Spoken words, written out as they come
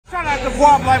got the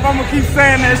guap life. I'm gonna keep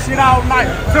saying that shit all night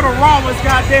to the rawest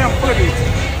goddamn footage.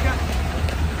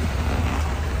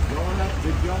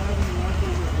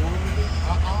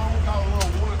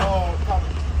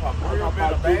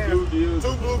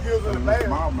 Two bluegills in the bag.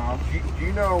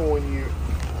 You know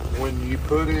when you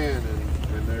put in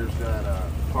and there's that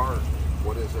part.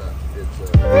 What is that? It's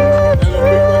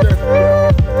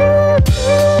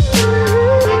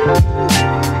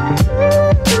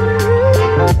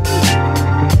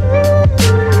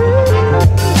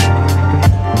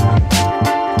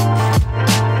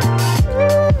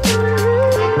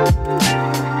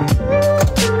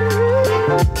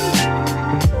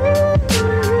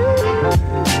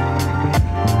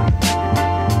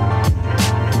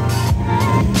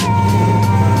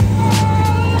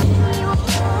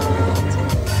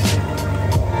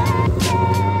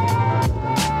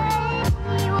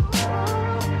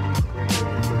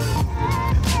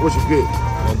what you get?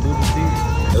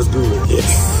 That's good. Yes.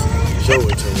 Show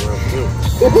it to him.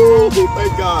 Oh,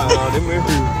 thank God. Let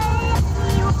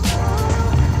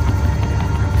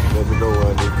me know when I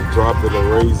need to drop it or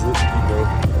raise it. You know.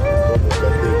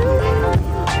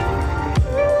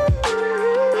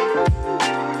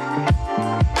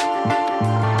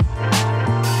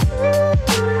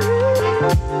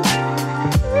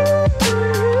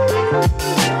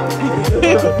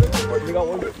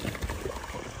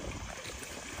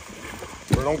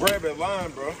 Don't grab that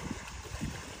line, bro.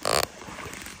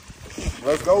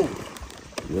 Let's go.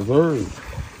 Yes, sir.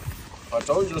 I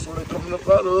told you that's where they coming up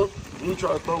out of. You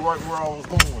try to throw right where I was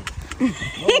going. No,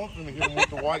 I'm finna hit them with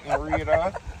the white and red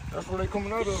eye. That's where they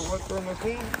coming out of, right there in that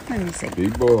corner. Let me see.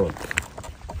 Big boy.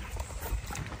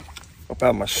 I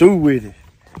got my shoe with it.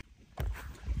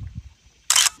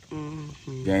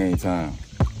 Game time.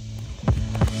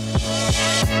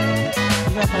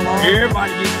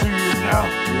 Everybody get serious now.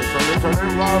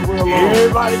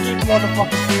 Everybody get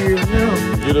motherfucking serious now.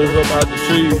 Get us up out the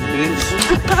trees, bitch.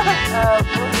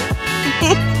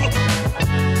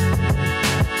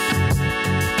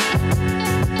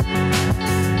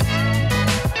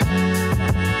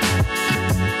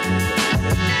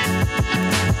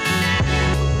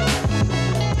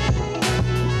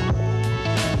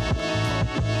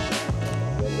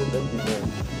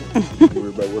 Worry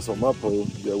about what's on my pole.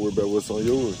 You gotta worry about what's on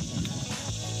yours.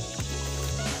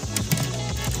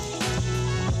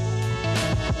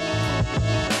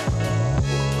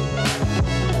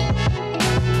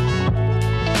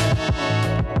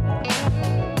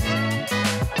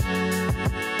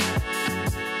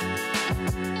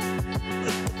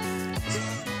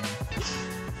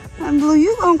 Blue,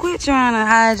 you gonna quit trying to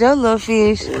hide your little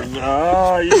fish.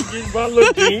 Nah, you get my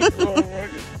little king.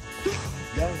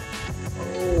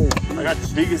 I got the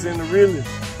biggest and the realest.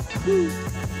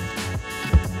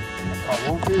 I caught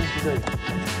one fish today.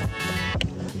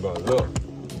 But look.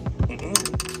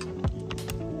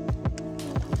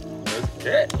 That's a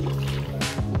cat.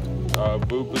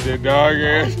 Boo put that dog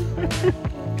ass.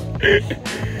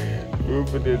 Boo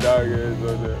put that dog ass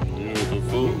on there. You know the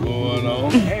food going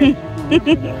on.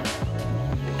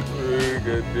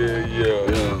 Yeah.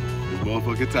 It's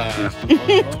motherfucking time.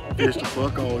 Fish the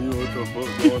fuck on. You know what the fuck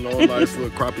going on? Nice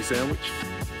little crappie sandwich.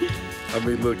 I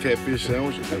mean, little catfish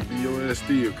sandwich. That'll be your ass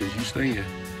still, cause you staying.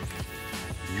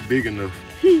 You big enough.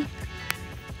 I'm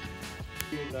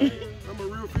a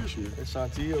real fisherman. That's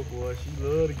Chantel, boy. She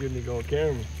love to get nigga on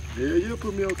camera. Yeah,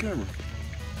 put me on camera.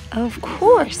 Of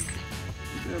course.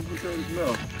 Yeah, look at his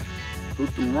mouth.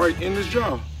 Hooked him right in his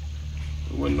jaw.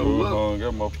 There wasn't no luck.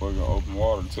 Got motherfucking open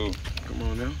water too. Come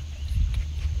on now.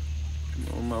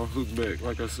 Come on, my hook back,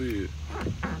 like I said.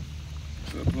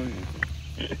 Stop playing.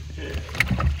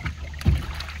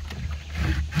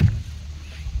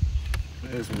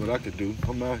 That's what I could do.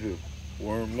 I'm out here.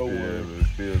 Worm, no worm. But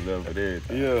still love it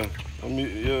everything. Yeah.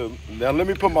 Now let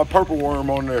me put my purple worm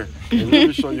on there and let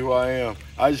me show you who I am.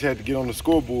 I just had to get on the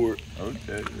scoreboard.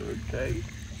 Okay.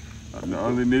 I'm the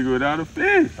only nigga without a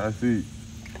fish. I see.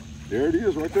 There it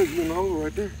is, right there. You in the hole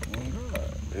right there. Oh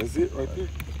God. That's it right there.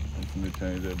 I'm finna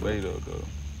change that bait up though.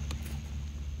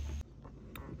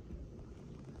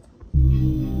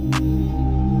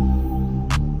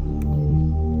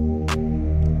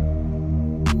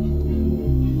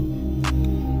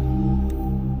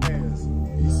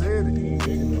 He said it.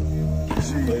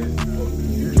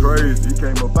 You crazy. He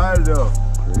came up out of there.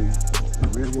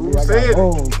 Rich Fool said it.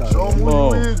 Show him who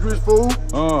you is, Rich Fool.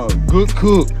 Good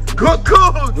cook. Good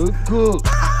cook. Good cook.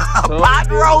 Pot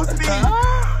roast beef.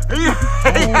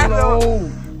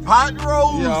 Pot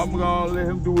roast. Yeah, I'm gonna let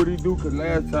him do what he do, cause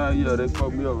last time, they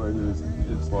fucked me up right here.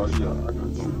 This part, I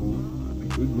got some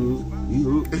food. We good. He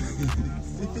hooked.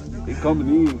 He coming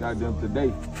in, goddamn,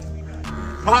 today.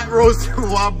 Pot roast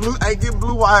while blue. I get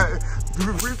blue while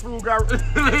Rich Fool got. He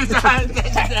tried to set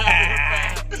you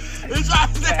down. He tried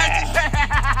to set you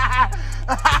down.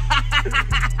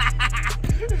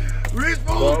 Rich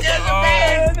Fool get the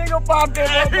bag. Nigga popped that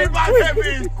He motherfucker about that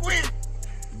bitch quick.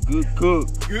 Good cook.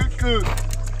 Good cook.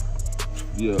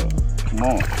 Yeah, come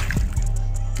on.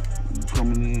 You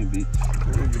coming in, bitch.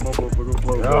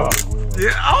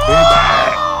 Yeah. Oh!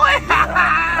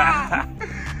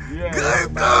 Good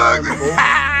cook.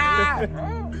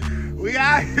 We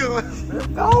out here. Let's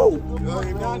go.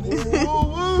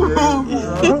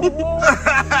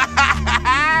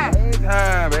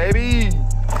 Time, baby.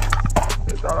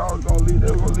 They thought I was gonna leave.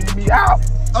 They were gonna leave me out.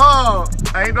 Oh,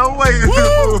 ain't no way.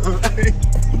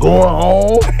 Going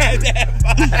home.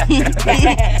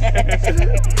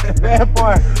 That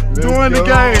boy doing the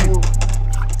game.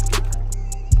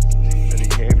 He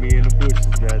had me in the bushes,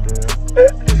 goddamn.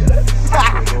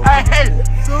 Hey,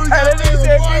 soon as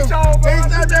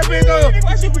that bitch up.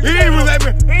 He didn't even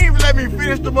let me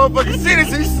finish the motherfucking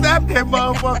sentence. He snapped that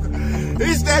motherfucker.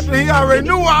 He snapped it. He already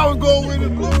knew I was going with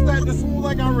it. Blue snapped as soon as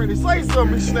I got ready to say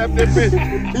something. He snapped that bitch.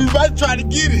 He was about to try to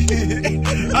get it.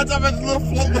 I thought about the little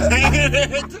float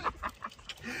hand.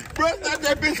 Bro, snapped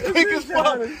that bitch quick as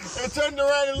fuck and turned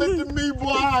around and looked at me,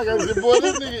 boy. I said, boy,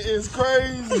 this nigga is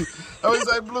crazy. I was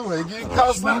like, Blue, ain't getting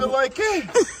caught slipping like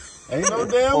that. Ain't no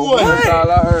damn way. That's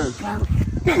all I heard.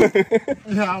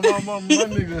 Yeah, my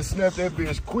nigga snapped that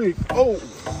bitch quick. Oh,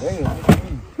 damn.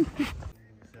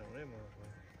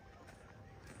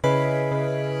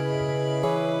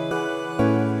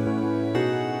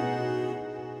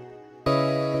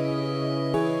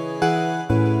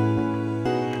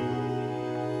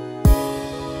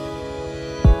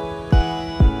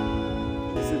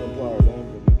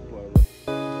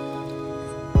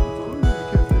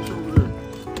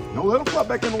 Don't let him fly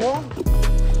back in the water.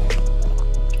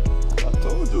 I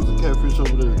told you it was a catfish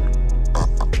over there.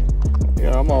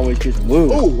 Yeah, I'm always catching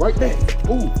wood. Oh, right there.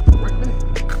 Oh, right there.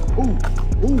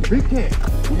 Oh, big cat.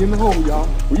 We in the hole, y'all.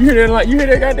 Well, you hear that? You hear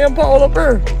that goddamn pole up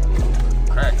there?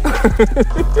 Crack.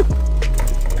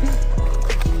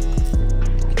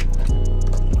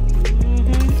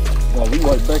 Oh, we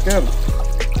right back at him.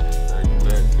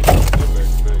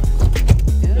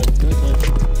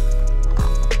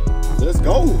 Let's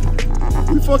go.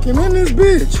 We fucking in this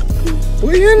bitch.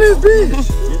 We in this bitch.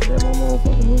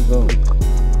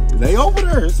 They over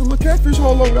there. It's a little catfish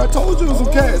hole over there. I told you it was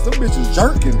some cats. Them bitches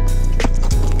jerking.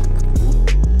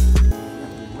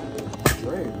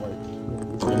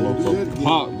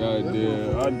 Pop,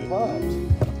 goddamn. I did.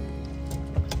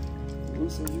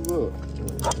 Loosen you up.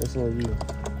 That's on you.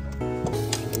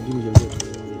 Give me the look.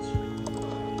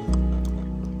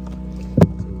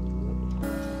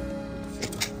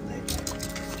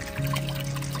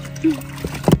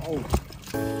 Oh,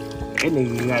 that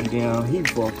nigga goddamn, he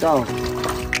fucked off.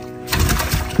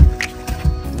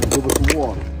 Give us some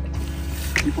water.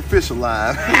 Keep a fish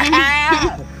alive.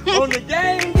 On the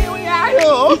game, here we out here.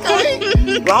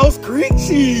 Okay. Lost Creek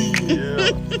cheese.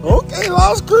 Yeah. Okay,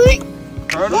 Lost Creek.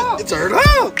 Turn up. Turn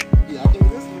up.